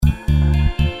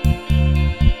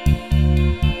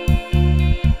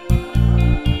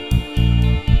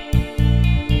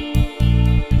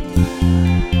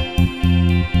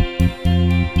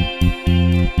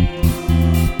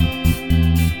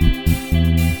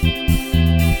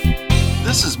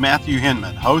Matthew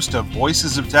Hinman, host of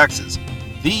Voices of Texas,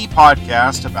 the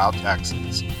podcast about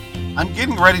Texans. I'm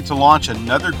getting ready to launch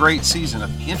another great season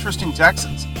of interesting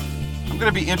Texans. I'm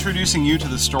going to be introducing you to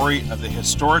the story of the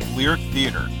historic Lyric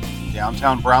Theater in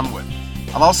downtown Brownwood.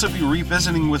 I'll also be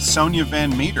revisiting with Sonia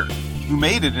Van Meter, who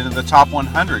made it into the top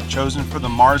 100 chosen for the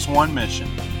Mars One mission.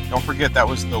 Don't forget that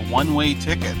was the one-way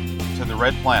ticket to the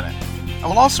Red Planet. I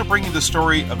will also bring you the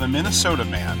story of a Minnesota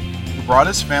man who brought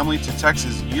his family to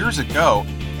Texas years ago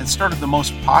and started the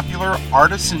most popular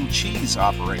artisan cheese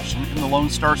operation in the Lone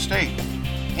Star State.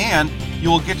 And you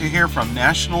will get to hear from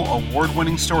national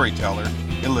award-winning storyteller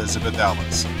Elizabeth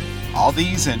Ellis. All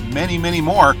these and many, many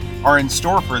more are in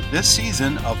store for this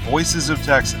season of Voices of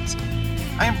Texas.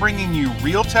 I am bringing you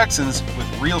real Texans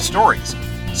with real stories,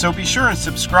 so be sure and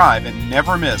subscribe and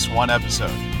never miss one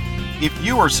episode. If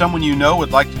you or someone you know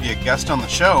would like to be a guest on the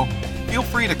show, feel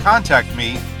free to contact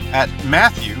me at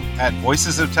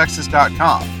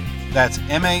matthew@voicesoftexas.com. That's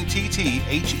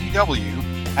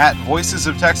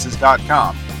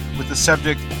MATTHEW@voicesoftexas.com with the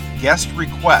subject Guest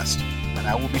Request, and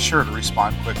I will be sure to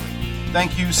respond quickly.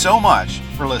 Thank you so much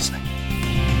for listening.